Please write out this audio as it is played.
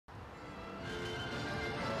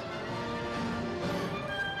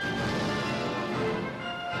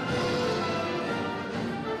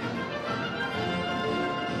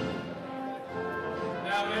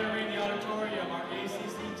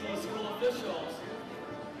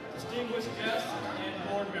distinguished guests, and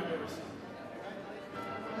board members.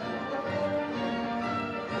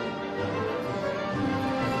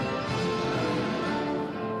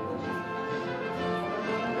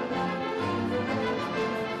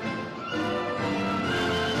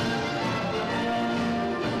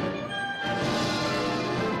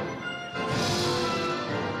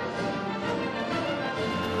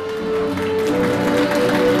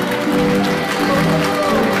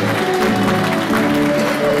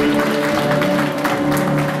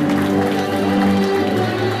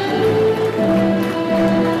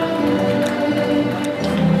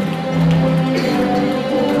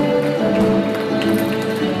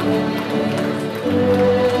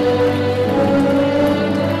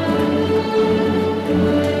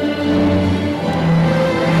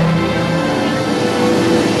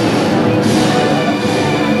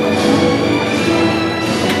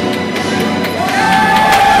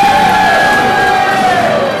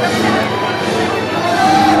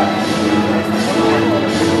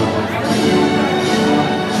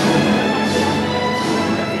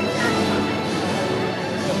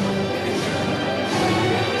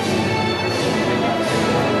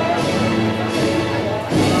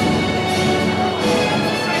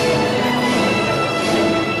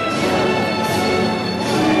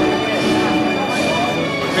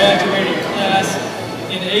 Graduating class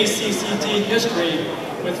in ACCT history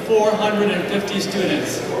with 450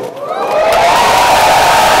 students.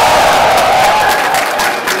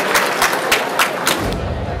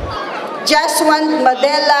 Jaswant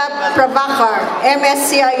Madela Prabhakar,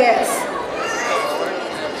 MSCIS.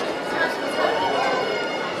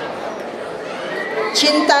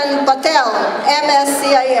 Chintan Patel,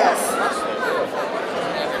 MSCIS.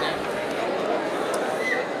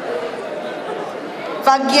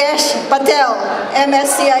 Vagyesh Patel,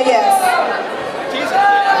 MSCIS.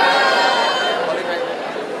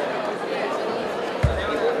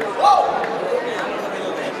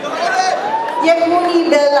 Yehunie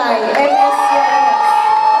belay, MSCIS.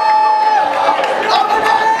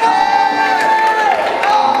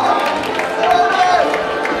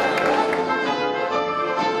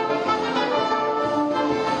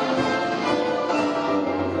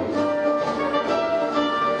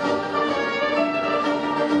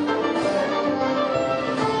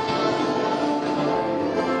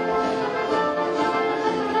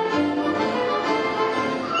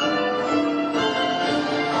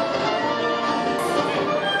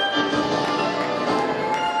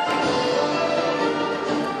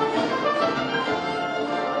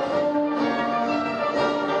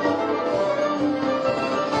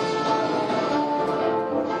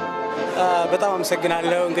 በጣም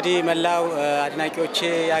አመሰግናለሁ እንግዲህ መላው አድናቂዎቼ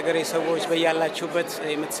ያገሬ ሰዎች በያላችሁበት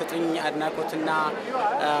የምትሰጡኝ አድናቆትና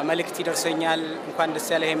መልእክት ይደርሰኛል እንኳን ደስ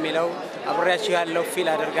ያለህ የሚለው አብሬያችሁ ያለው ፊል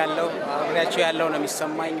አደርጋለሁ አብሬያችሁ ያለው ነው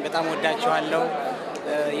የሚሰማኝ በጣም ወዳችኋለሁ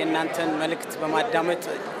የእናንተን መልእክት በማዳመጥ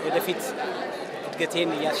ወደፊት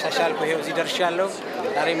እድገቴን ያሻሻልኩ ይሄው እዚህ ደርሻለሁ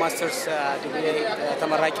ዛሬ ማስተርስ ዲግሪ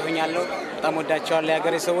ተመራቂ ሆኛለሁ በጣም ወዳችኋለሁ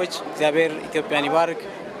ያገሬ ሰዎች እግዚአብሔር ኢትዮጵያን ይባርክ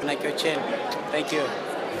አድናቂዎቼን ታንክ ዩ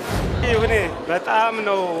ይሁኔ በጣም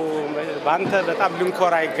ነው ባንተ በጣም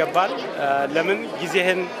ልንኮራ ይገባል ለምን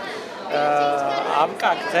ጊዜህን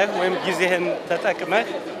አብቃቅተህ ወይም ጊዜህን ተጠቅመህ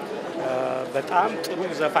በጣም ጥሩ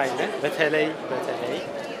ዘፋኝ ነህ በተለይ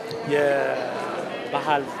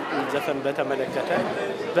የባህል ዘፈን በተመለከተ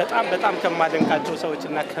በጣም ከማደንቃቸው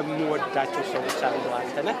ሰዎችና ከምወዳቸው ሰዎች አንዱ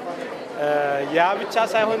አንተ ነህ ያ ብቻ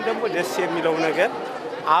ሳይሆን ደግሞ ደስ የሚለው ነገር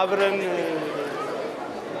አብረን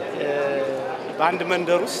በአንድ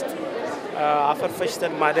መንደር ውስጥ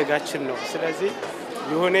አፈርፈሽተን ማደጋችን ነው ስለዚህ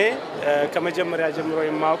ይሁኔ ከመጀመሪያ ጀምሮ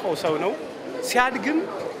የማውቀው ሰው ነው ሲያድግም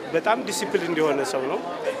በጣም ዲሲፕሊን እንደሆነ ሰው ነው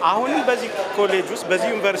አሁንም በዚህ ኮሌጅ ውስጥ በዚህ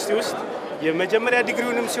ዩኒቨርሲቲ ውስጥ የመጀመሪያ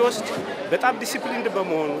ዲግሪውንም ሲወስድ በጣም ዲሲፕሊንድ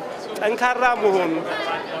በመሆኑ ጠንካራ መሆኑ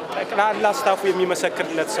ጠቅላላ ስታፉ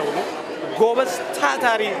የሚመሰክርለት ሰው ነው ጎበዝ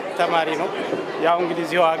ታታሪ ተማሪ ነው ያው እንግዲህ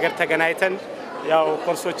እዚሁ ሀገር ተገናኝተን ያው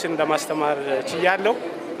ኮርሶችን ለማስተማር ችያለሁ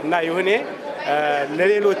እና ይሁኔ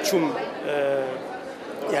ለሌሎቹም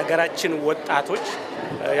የሀገራችን ወጣቶች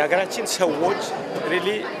የሀገራችን ሰዎች ሪሊ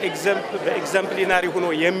ኤግዛምፕሊናሪ ሆኖ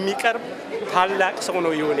የሚቀርብ ታላቅ ሰው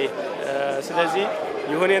ነው ይሁኔ ስለዚህ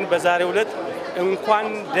ይሁኔን በዛሬው ዕለት እንኳን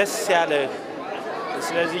ደስ ያለ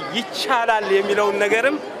ስለዚህ ይቻላል የሚለውን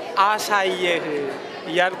ነገርም አሳየህ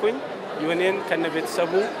እያልኩኝ ይሁኔን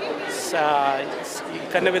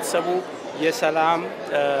ከነቤተሰቡ የሰላም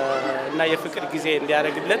እና የፍቅር ጊዜ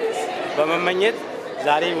እንዲያደርግለት በመመኘት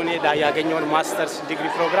ዛሬ ይሁኔ ያገኘውን ማስተርስ ዲግሪ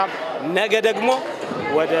ፕሮግራም ነገ ደግሞ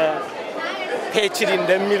ወደ ፒኤችዲ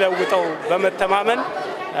እንደሚለውጠው በመተማመን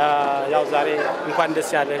ያው ዛሬ እንኳን ደስ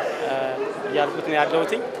ያለ ያልኩት ነው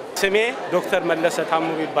ያለሁት ስሜ ዶክተር መለሰ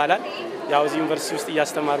ታምሩ ይባላል ያው እዚህ ዩኒቨርሲቲ ውስጥ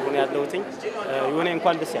እያስተማርኩ ነው ያለሁት ይሁኔ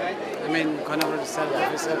እንኳን ደስ ያለ አሜን ኮነብሮ ሰል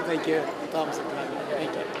ፕሮፌሰር ታንክ ዩ በጣም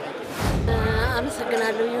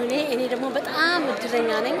አመሰግናለሁ ይሁኔ እኔ ደግሞ በጣም እድለኛ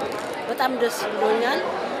ነኝ በጣም ደስ ብሎኛል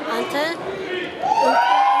አንተ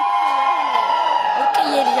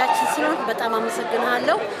ወቅዬ ልጃችን ስለሆነ በጣም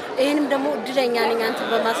አመሰግናለሁ ይሄንም ደግሞ እድለኛ ነኝ አንተ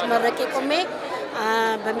በማስመረቅ ቆሜ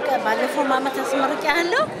ባለፈው ማመት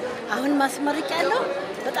አስመርቂያለሁ አሁን ማስመርቂያለሁ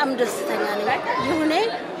በጣም ደስተኛ ነኝ ይሁኔ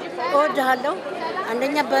እወድሃለሁ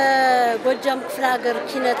አንደኛ በጎጃም ክፍለ ሀገር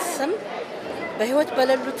ኪነት ስም በህይወት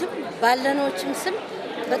በለሉትም ባለኖችም ስም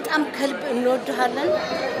በጣም ከልብ እንወድሃለን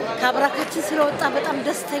ካብራካችን ስለወጣ በጣም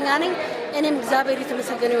ደስተኛ ነኝ እኔም እግዚአብሔር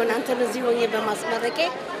የተመሰገነ ይሁን አንተ ለዚህ ሆኜ በማስመረቄ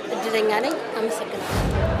እድለኛ ነኝ አመሰግናለሁ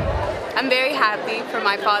I'm very happy for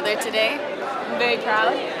my father today. I'm very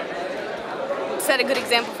proud. Set a good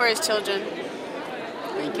example for his children.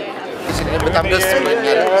 Thank you. በጣም ደስ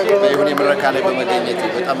ብሎኛል በይሁኔ ምረቃ ላይ በመገኘቴ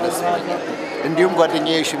በጣም ደስ ብሎኛል እንዲሁም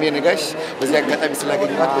ጓደኛዬ ሽሜ ነጋሽ በዚህ አጋጣሚ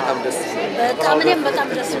ስላገኘኋት በጣም ደስ በጣም እኔም በጣም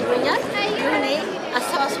ደስ ብሎኛል ይሁኔ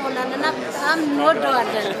አሰባስቦናልና በጣም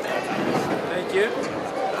እንወደዋለን Thank you.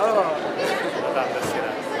 በጣም ደስ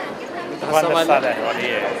ይላል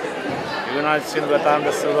ይሁናችን በጣም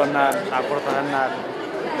ደስ ብሎናል አቆርተናል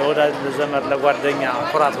ለወዳጅ ለዘመድ ለጓደኛ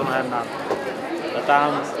ኩራት ሆነናል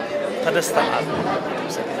በጣም ተደስተናል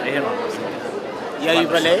ይሄ ነው Yehunie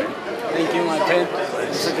belay thank you my friend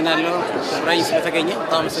አመሰግናለሁ አብራኝ ስለተገኘ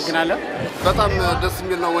በጣም አመሰግናለሁ በጣም ደስ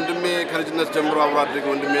የሚል ነው ወንድሜ ከልጅነት ጀምሮ አብሮ አደገ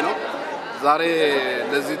ወንድሜ ነው ዛሬ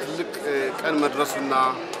ለዚህ ትልቅ ቀን መድረሱና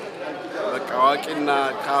በቃ ዋቂና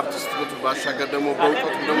ከአርቲስቱ ባሻገር ደግሞ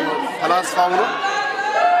በእውቀቱ ደግሞ ፈላስፋው ነው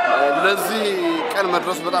ለዚህ ቀን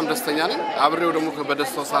መድረሱ በጣም ደስተኛ ነኝ አብሬው ደግሞ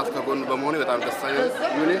በደስታው ሰዓት ከጎኑ በመሆኔ በጣም ደስተኛ ነኝ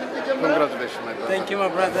ይሁኔ ኮንግራቹሌሽን my brother thank you my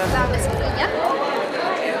brother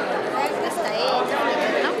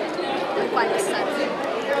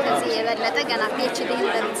ከዚህ የበለጠ ገና PhD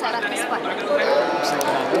እንደምትሰራ ተስፋ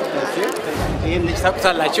ይሄን ልጅ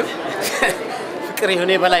ታውቁታላችሁ ፍቅር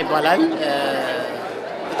ይሁኔ በላይ ይባላል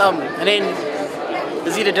በጣም እኔን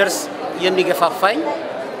እዚህ ልደርስ የሚገፋፋኝ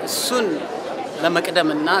እሱን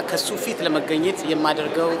ለመቅደምና ከሱ ፊት ለመገኘት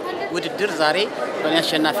የማደርገው ውድድር ዛሬ በእኔ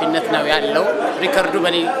አሸናፊነት ነው ያለው ሪከርዱ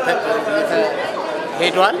በእኔ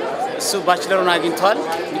ሄዷል እሱ ባችለሩን አግኝቷል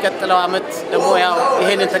የሚቀጥለው አመት ደግሞ ያው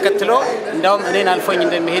ይሄንን ተከትሎ እንዳውም እኔን አልፎኝ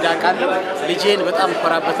እንደሚሄድ አውቃለሁ ልጄን በጣም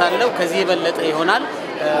ኮራበታለሁ ከዚህ የበለጠ ይሆናል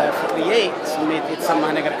ፍቅርዬ ስሜት የተሰማ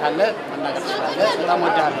ነገር ካለ መናገር ትችላለህ በጣም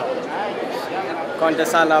ወዳለሁ እንኳን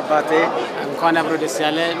ደስ አለ አባቴ እንኳን አብሮ ደስ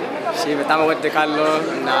ያለን እሺ በጣም ወድካለሁ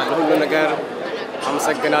እና ለሁሉ ነገር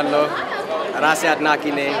አመሰግናለሁ ራሴ አድናቂ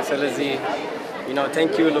ነኝ ስለዚህ you know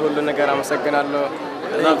thank you ለሁሉ ነገር አመሰግናለሁ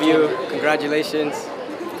I love you congratulations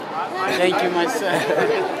thank you my son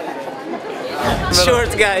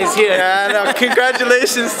short guy is here yeah no,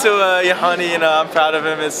 congratulations to Yehunie you know I'm proud of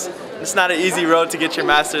him it's not an easy road to get your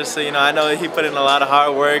master's so you know I know he put in a lot of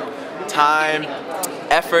hard work time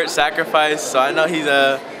effort sacrifice so I know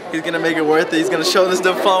he's gonna make it worth it. He's gonna show this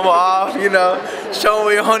diploma off, you know, show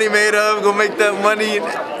what Yehunie made of, go make that money.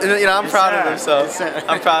 You know, I'm proud of him, so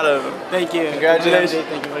I'm proud of him. Thank you. Congratulations.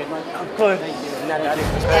 Thank you very much. Of course.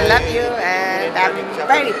 I love you and I'm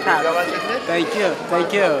very proud of you. Thank you. Thank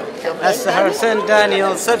you. That's her son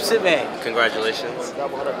Daniel Subsibe. Congratulations.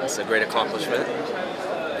 It's a great accomplishment.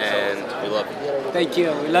 And we love you. Thank you.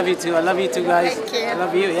 We love you too. I love you too, guys. Thank you. I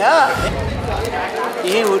love you. Yeah.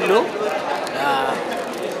 ይሄ ሁሉ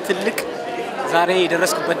ትልቅ ዛሬ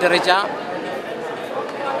የደረስኩበት ደረጃ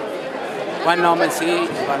ዋናው መንስኤ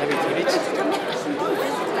ባለቤቴ ልጅ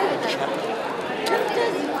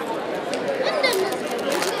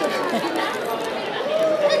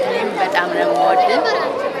በጣም ነው የምወደው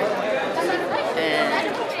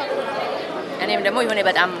እኔም ደግሞ ይሁኔ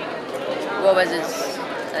በጣም ጎበዝ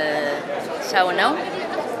ሰው ነው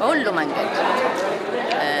በሁሉ መንገድ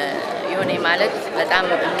ይሁኔ ማለት በጣም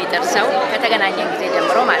የሚጠርሰው ከተገናኘን ጊዜ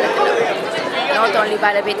ጀምሮ ማለት ነው not only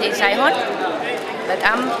ባለቤቴ ሳይሆን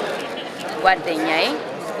በጣም ጓደኛዬ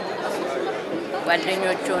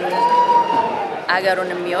ጓደኞቹን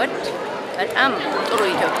አገሩን የሚወድ በጣም ጥሩ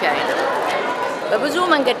ኢትዮጵያዊ ነው በብዙ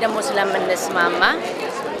መንገድ ደግሞ ስለምንስማማ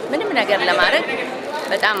ምንም ነገር ለማድረግ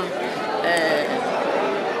በጣም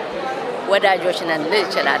ወዳጆች ነን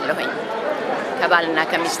ልችላለሁኝ ከባልና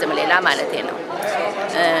ከሚስትም ሌላ ማለቴ ነው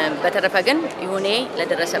በተረፈ ግን ይሁኔ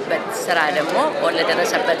ለደረሰበት ስራ ደግሞ ወለ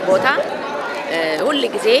ለደረሰበት ቦታ ሁሉ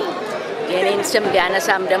ጊዜ የኔን ስም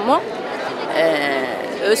ቢያነሳም ደግሞ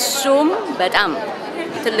እሱም በጣም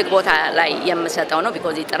ትልቅ ቦታ ላይ የምሰጠው ነው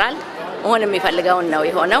because ይጥራል ሆነ የሚፈልገው ነው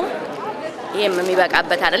የሆነው ይሄም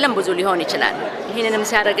የሚበቃበት አይደለም ብዙ ሊሆን ይችላል ይሄንንም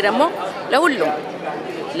ሲያደርግ ደግሞ ለሁሉም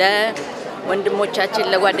ለወንድሞቻችን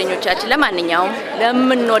ለጓደኞቻችን ለማንኛውም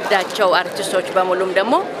ለምንወዳቸው አርቲስቶች በሙሉም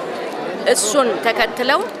ደግሞ እሱን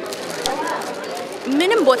ተከትለው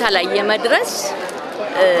ምንም ቦታ ላይ የመድረስ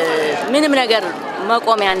ምንም ነገር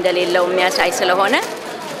መቆሚያ እንደሌለው የሚያሳይ ስለሆነ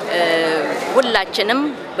ሁላችንም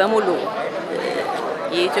በሙሉ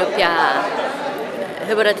የኢትዮጵያ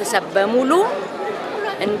ህብረተሰብ በሙሉ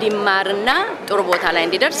እንዲማርና ጥሩ ቦታ ላይ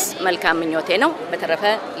እንዲደርስ መልካም ምኞቴ ነው። በተረፈ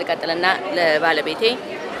ልቀጥልና ለባለቤቴ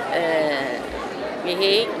ይሄ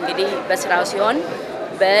እንግዲህ በስራው ሲሆን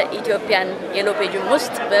በኢትዮጵያን የሎፔጅም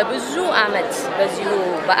ውስጥ በብዙ አመት በዚሁ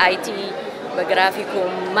በአይቲ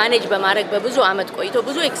በግራፊኩም ማኔጅ በማድረግ በብዙ አመት ቆይቶ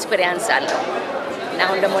ብዙ ኤክስፒሪየንስ አለው እና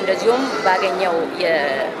አሁን ደግሞ እንደዚሁም ባገኘው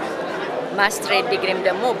የማስተር ዲግሪም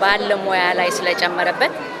ደግሞ ባለሙያ ላይ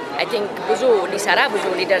ስለጨመረበት አይ ቲንክ ብዙ ሊሰራ ብዙ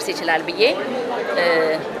ሊደርስ ይችላል ብዬ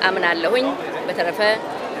አምናለሁኝ። በተረፈ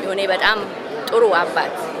ይሁኔ በጣም ጥሩ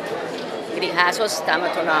አባት እንግዲህ 23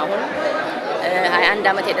 አመቱ ነው አሁን 21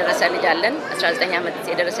 አመት የደረሰ ልጅ አለን 19 አመት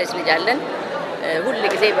የደረሰች ልጅ አለን ሁሉ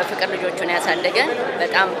ጊዜ በፍቅር ልጆቹን ያሳደገ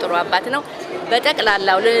በጣም ጥሩ አባት ነው።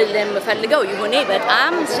 በጠቅላላው ለምፈልገው ይሁኔ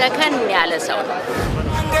በጣም ሰከን ያለ ሰው ነው።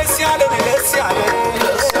 ደስ ያለ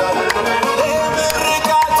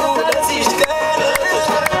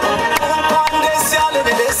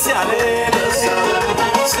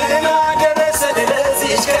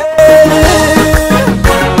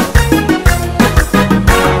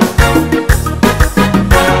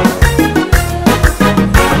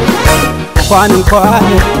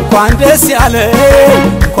እንኳን ደስ ያለ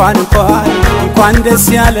እንኳን ደስ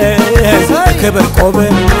ያለ ክብር ቆብ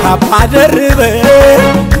ካባ ደርበ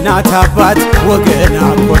እናት አባት ወገን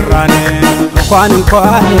አኮራን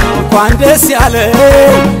እንኳን ደስ ያለ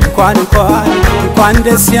እንኳን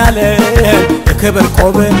ደስ ያለ ክብር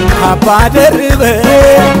ቆብ ካባ ደርበ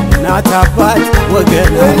እናት አባት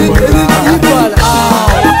ወገን አኮራን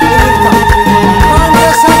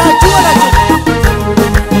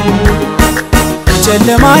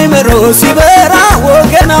ጨለማይ መሮ ሲበራ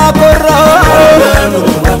ወገና ኮራ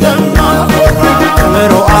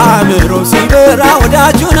መሮ አምሮ ሲበራ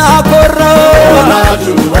ወዳጁና ኮራ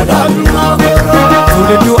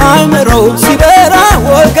ትውልዱ አምሮ ሲበራ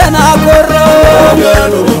ወገና ኮራ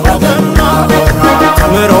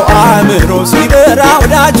መሮ አምሮ ሲበራ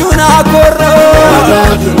ወዳጁና ኮራ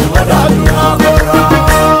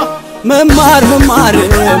መማር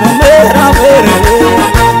መመራመር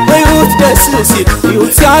ህይወት ደስ ሲል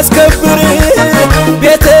ህይወት ሲያስከብር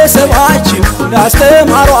ቤተሰባችን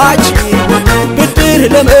ላስተማሯችን ብድር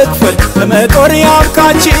ለመክፈል ለመጦር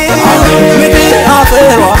ያብቃችን ምድር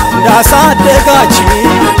አፈሯ እንዳሳደጋችን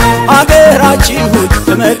አገራችን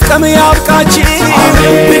ለመጥቀም ያብቃችን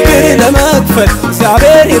ብድር ለመክፈል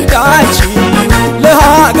እግዚአብሔር ይርዳችን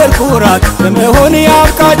ለሀገር ኩራት ለመሆን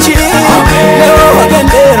ያብቃችን ለወገን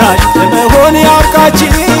ደራሽ ለመሆን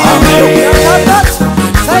ያብቃችን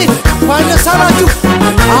እንኳን ደስ አላችሁ።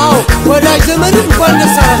 አዎ ወዳጅ ዘመድም እንኳን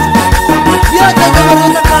ደስ አላችሁ።